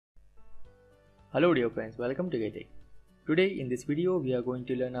Hello dear friends, welcome to CATIA. Today in this video we are going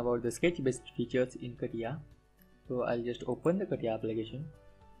to learn about the sketch-based features in CATIA. So I'll just open the CATIA application.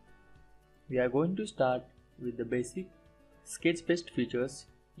 We are going to start with the basic sketch-based features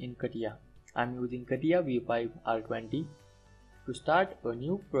in CATIA. I'm using CATIA V5 R20. To start a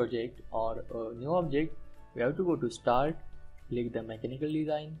new project or a new object, we have to go to Start, click the Mechanical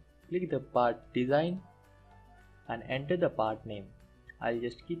Design, click the Part Design and enter the part name. I'll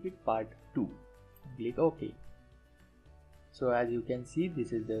just keep it Part 2. Click OK. So as you can see,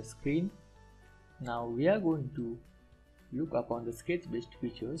 this is the screen. Now we are going to look upon the sketch-based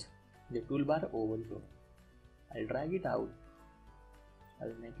features, the toolbar over here. I'll drag it out.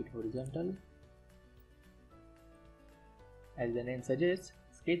 I'll make it horizontal. As the name suggests,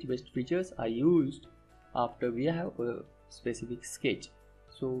 sketch-based features are used after we have a specific sketch.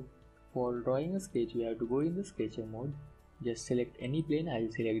 So for drawing a sketch, we have to go in the sketcher mode. Just select any plane.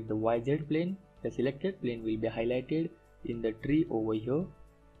 I'll select the YZ plane. The selected plane will be highlighted in the tree over here.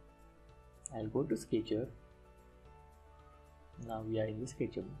 I'll go to Sketcher. Now we are in the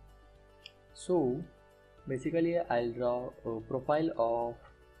Sketcher mode. So basically I'll draw a profile of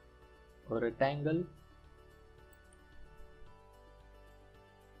a rectangle.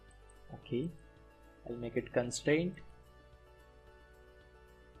 Okay, I'll make it constraint.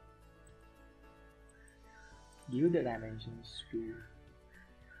 Give the dimensions to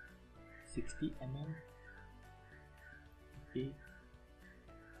 60 mm. Okay.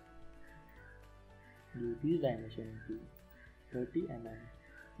 Give this dimension to 30 mm.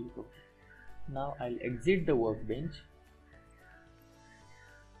 Click OK. Now I'll exit the workbench.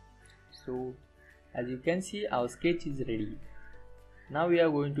 So as you can see, our sketch is ready. Now we are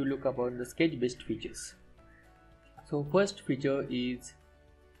going to look about the sketch-based features. So first feature is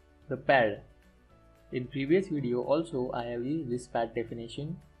the pad. In previous video also I have used this pad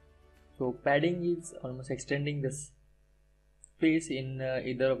definition. So padding is almost extending the space in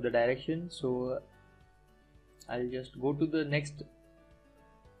either of the direction. So I'll just go to the next.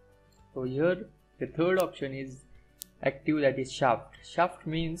 So here the third option is active, that is shaft. Shaft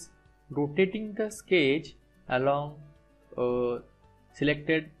means rotating the sketch along a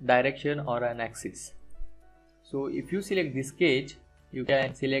selected direction or an axis. So if you select this sketch, you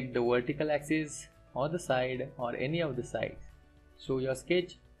can select the vertical axis or the side or any of the sides. So your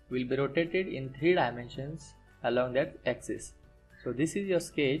sketch will be rotated in 3 dimensions along that axis. So this is your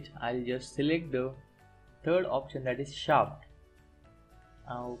sketch. I'll just select the third option, that is shaft.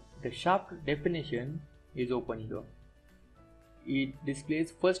 Now the shaft definition is open here. It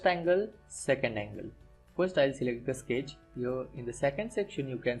displays first angle, second angle. First I'll select the sketch. Here in the second section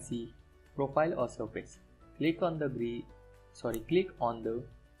you can see profile or surface. Click on the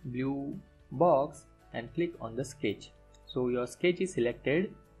blue box and click on the sketch. So your sketch is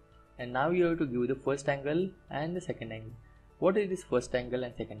selected, and now you have to give the first angle and the second angle. What is this first angle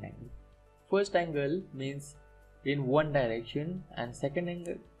and second angle? First angle means in one direction, and second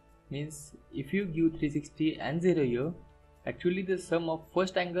angle means if you give 360 and 0 here, actually the sum of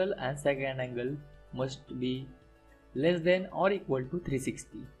first angle and second angle must be less than or equal to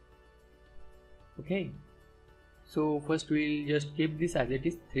 360. Okay. So first we'll just keep this as it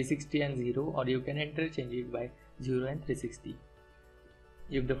is, 360 and 0, or you can interchange it by 0 and 360.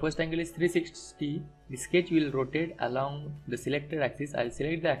 If the first angle is 360, the sketch will rotate along the selected axis. I'll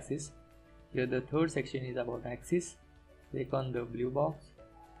select the axis. Here the third section is about axis. Click on the blue box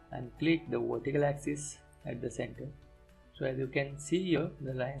and click the vertical axis at the center. So as you can see here,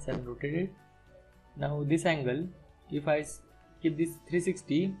 the lines are rotated. Now this angle, if I keep this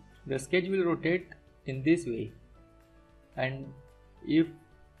 360, the sketch will rotate in this way. And if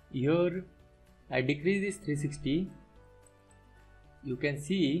here I decrease this 360, you can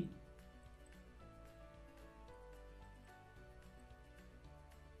see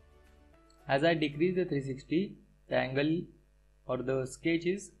as I decrease the 360, the angle or the sketch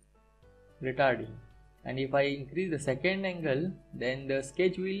is retarding, and if I increase the second angle, then the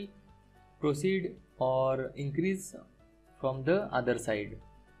sketch will proceed or increase from the other side.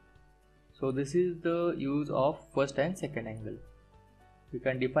 So this is the use of first and second angle. You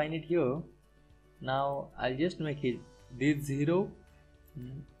can define it here. Now I'll just make it this 0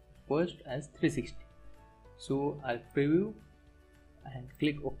 first as 360. So I'll preview and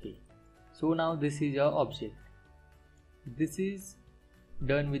click OK. So now this is your object. This is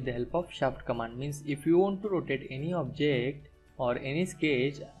done with the help of shaft command. Means if you want to rotate any object or any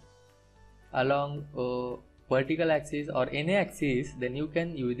sketch along a vertical axis or any axis, then you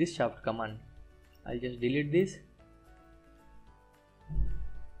can use this shaft command. I'll just delete this.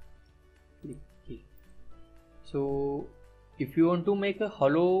 So if you want to make a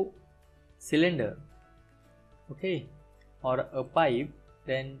hollow cylinder, okay, or a pipe,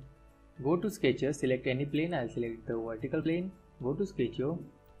 then go to Sketcher, select any plane. I'll select the vertical plane. Go to Sketcher,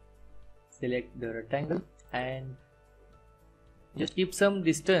 select the rectangle and just keep some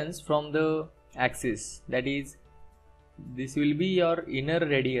distance from the axis. That is, this will be your inner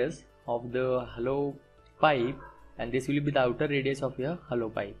radius of the hollow pipe and this will be the outer radius of your hollow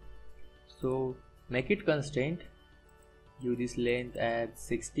pipe. So make it constraint, give this length at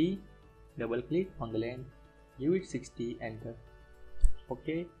 60, double click on the length, give it 60, enter,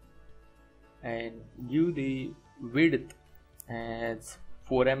 okay, and give the width as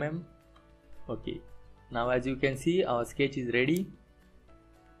 4 mm, okay. Now as you can see, our sketch is ready.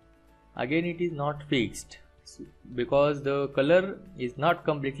 Again it is not fixed because the color is not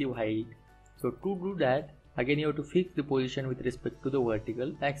completely white. So to do that, again you have to fix the position with respect to the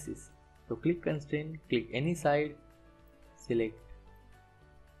vertical axis. So click constraint, click any side, select,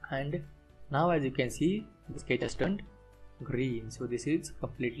 and now as you can see the sketch has turned green. So this is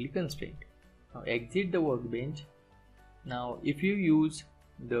completely constrained. Now exit the workbench. Now if you use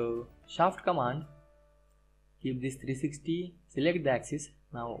the shaft command, keep this 360, select the axis.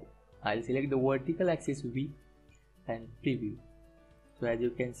 Now I'll select the vertical axis V and preview. So as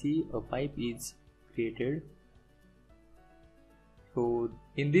you can see, a pipe is created. So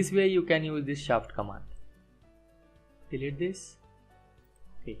in this way you can use this shaft command. Delete this.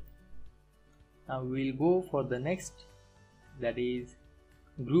 Okay. Now we will go for the next, that is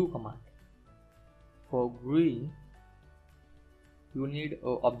glue command. For gluing you need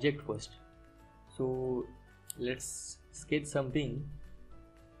an object first. So let's sketch something.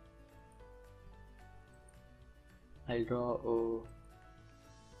 I'll draw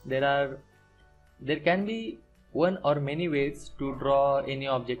there can be one or many ways to draw any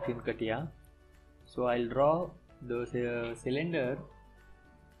object in CATIA. So I'll draw the cylinder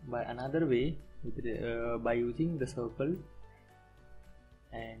by another way with, by using the circle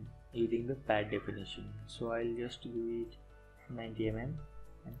and using the pad definition. So I'll just give it 90 mm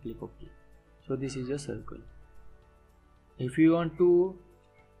and click OK. So this is a circle. If you want to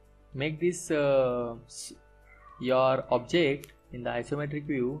make this your object in the isometric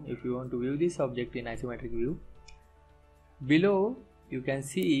view, if you want to view this object in isometric view, below you can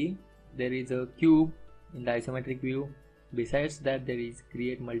see there is a cube in the isometric view. Besides that, there is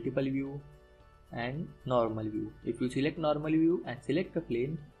create multiple view and normal view. If you select normal view and select a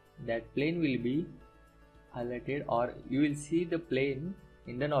plane, that plane will be highlighted, or you will see the plane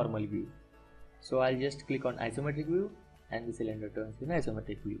in the normal view. So I'll just click on isometric view and the cylinder turns in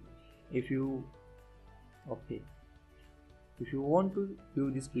isometric view. If you want to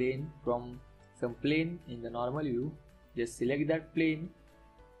view this plane from some plane in the normal view, just select that plane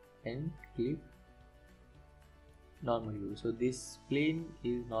and click normal view. So this plane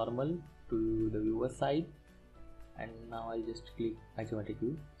is normal to the viewer side, and now I'll just click isometric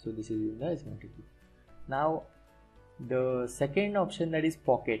view. So this is in the isometric view. Now the second option, that is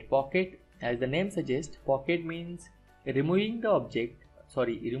pocket. Pocket, as the name suggests, pocket means removing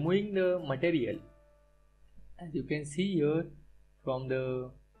removing the material. As you can see here from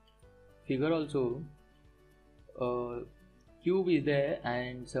the figure also, cube is there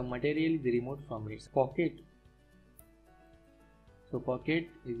and some material is removed from its pocket. So pocket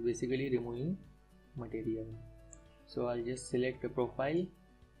is basically removing material. So I'll just select a profile.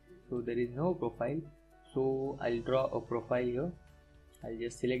 So there is no profile, so I'll draw a profile here. I'll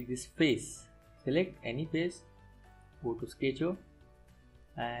just select this face, select any face, go to Sketcher,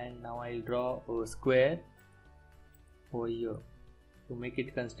 and now I'll draw a square over here. To make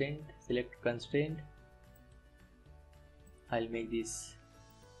it constraint, select constraint. I'll make this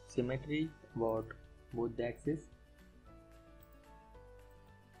symmetry about both the axes.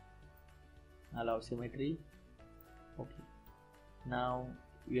 Allow symmetry. Okay. Now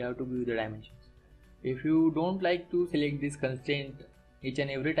we have to view the dimensions. If you don't like to select this constraint each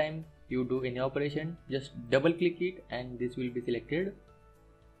and every time you do any operation, just double click it and this will be selected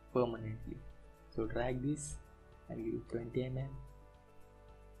permanently. So drag this and give 20 mm.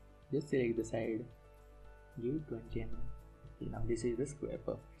 Just select the side, give 20 mm. Okay, now this is the square.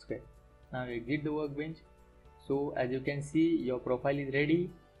 Now exit the workbench. So as you can see, your profile is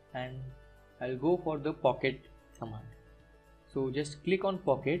ready, and I'll go for the pocket command. So just click on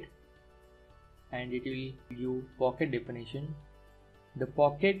pocket and it will give pocket definition. The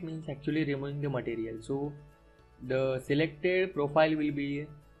pocket means actually removing the material. So the selected profile will be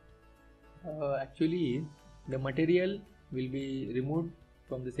actually the material will be removed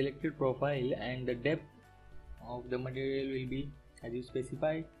from the selected profile, and the depth of the material will be as you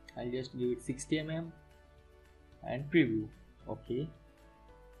specify. I'll just give it 60 mm and preview. Okay.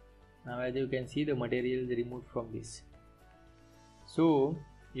 Now as you can see, the material is removed from this. So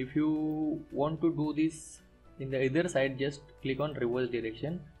if you want to do this in the other side, just click on reverse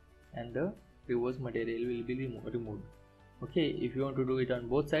direction and the reverse material will be removed. Okay, if you want to do it on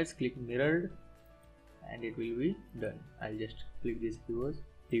both sides, click mirrored and it will be done. I'll just click this reverse,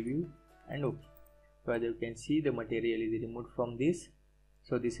 preview and OK. So as you can see, the material is removed from this.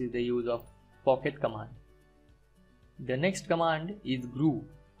 So this is the use of pocket command. The next command is groove.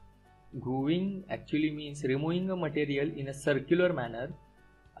 Grooving actually means removing a material in a circular manner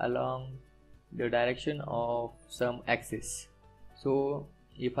along the direction of some axis. So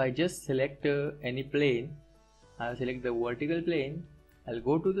if I just select any plane, I'll select the vertical plane, I'll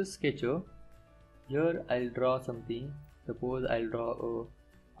go to the sketcher. Here I'll draw something. Suppose I'll draw a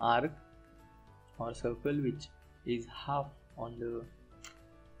arc or circle which is half on the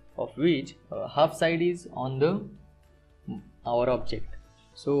of which half side is on the our object.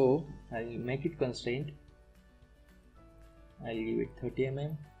 So I'll make it constraint. I'll give it 30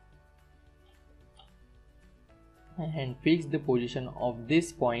 mm and fix the position of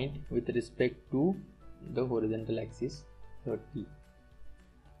this point with respect to the horizontal axis 30.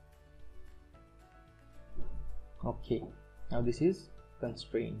 Okay, now this is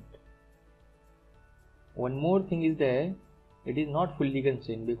constraint. One more thing is there, it is not fully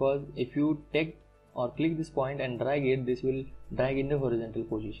constrained, because if you take or click this point and drag it, this will drag in the horizontal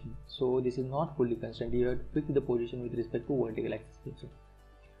position. So this is not fully constrained. You have to fix the position with respect to vertical axis also.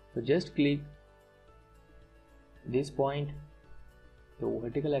 So just click this point, the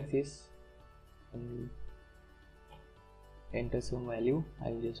vertical axis, and enter some value.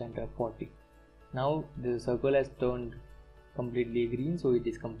 I will just enter 40. Now the circle has turned completely green, so it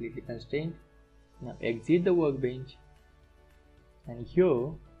is completely constrained. Now exit the workbench, and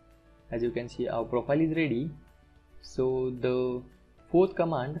here as you can see, our profile is ready. So the fourth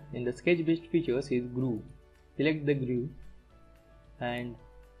command in the sketch based features is groove. Select the groove, and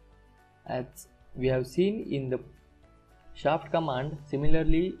as we have seen in the shaft command,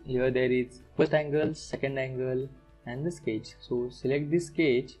 similarly here there is first angle, second angle and the sketch. So select this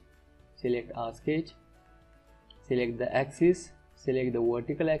sketch, select our sketch, select the axis, select the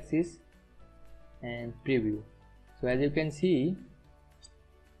vertical axis and preview. So as you can see,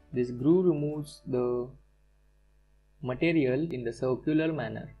 this groove removes the material in the circular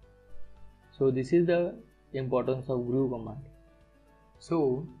manner. So this is the importance of groove command.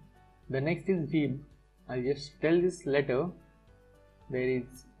 So the next is rib. I'll just tell this letter. There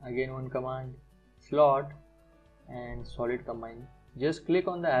is again one command, slot and solid combine. Just click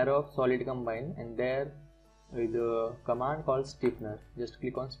on the arrow of solid combine, and there is a command called stiffner. Just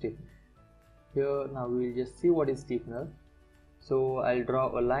click on stiffner. Here now we will just see what is stiffner. So I'll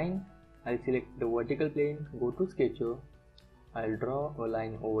draw a line, I'll select the vertical plane, go to sketcher, I'll draw a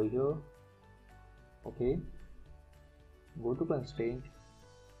line over here. Okay, go to constraint,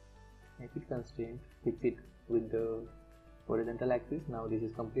 make it constraint, fix it with the horizontal axis. Now this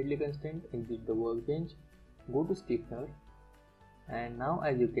is completely constrained. Exit the workbench, go to stiffner, and now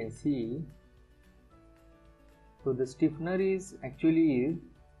as you can see, so the stiffner is actually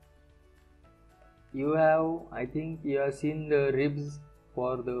I think you have seen the ribs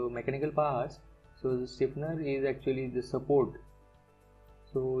for the mechanical parts. So the stiffner is actually the support.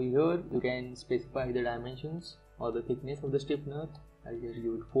 So here you can specify the dimensions or the thickness of the stiffner. I'll just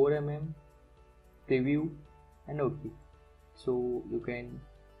give it 4 mm, preview and OK. So you can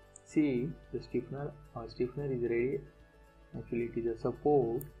see the stiffner is ready. Actually it is a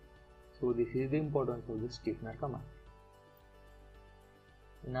support. So this is the importance of the stiffner command.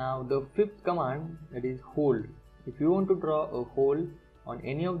 Now the fifth command, that is hold. If you want to draw a hole on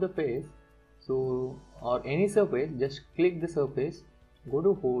any of the face, so or any surface, just click the surface, go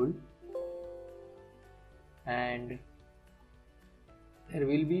to hold, and there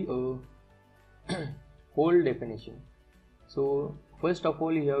will be a hole definition. So first of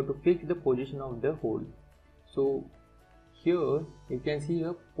all you have to fix the position of the hole. So here you can see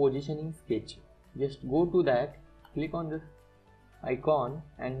a positioning sketch. Just go to that, click on the icon,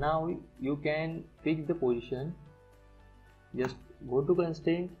 and now you can fix the position. Just go to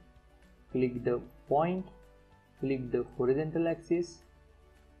constraint, click the point, click the horizontal axis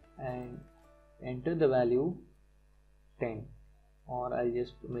and enter the value 10, or I'll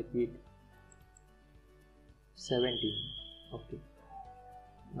just make it 17. Okay,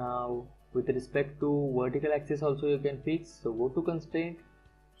 now with respect to vertical axis also you can fix. So go to constraint,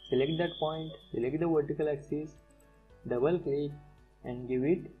 select that point, select the vertical axis, double click and give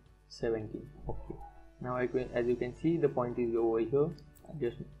it 17. Okay, now as you can see, the point is over here.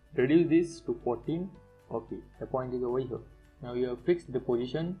 Just reduce this to 14. Okay, the point is over here. Now you have fixed the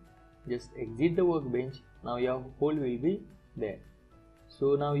position just exit the workbench. Now your hole will be there.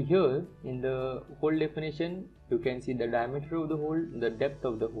 So now here in the hole definition, you can see the diameter of the hole, the depth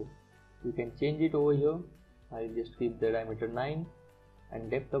of the hole. You can change it over here. I'll just keep the diameter 9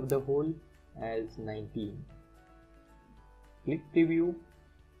 and depth of the hole as 19. Click preview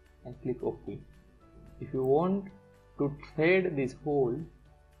and click OK. If you want to thread this hole,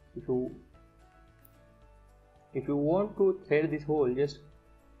 if you want to thread this hole, just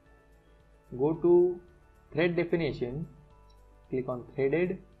go to thread definition, click on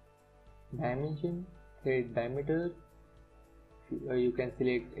threaded, dimension, thread diameter. You can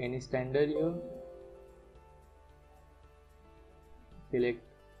select any standard here, select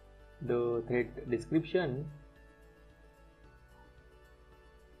the thread description,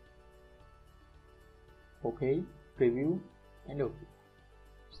 OK, preview and OK.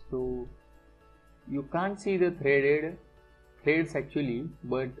 So you can't see the threads actually,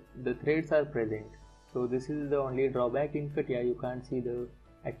 but the threads are present. So this is the only drawback in CATIA, you can't see the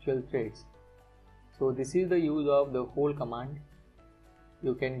actual threads. So this is the use of the hole command.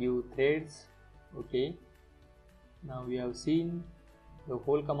 You can give threads. Okay, now we have seen the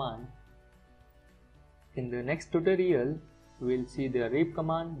hole command. In the next tutorial we will see the rip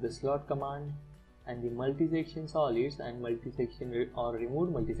command, the slot command, and the multi-section solids and multi-section or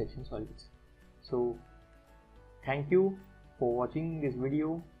removed multi-section solids. So thank you for watching this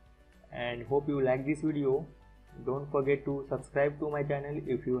video and hope you like this video. Don't forget to subscribe to my channel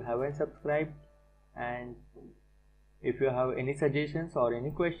if you haven't subscribed, and if you have any suggestions or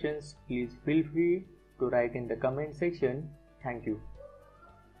any questions, please feel free to write in the comment section. Thank you.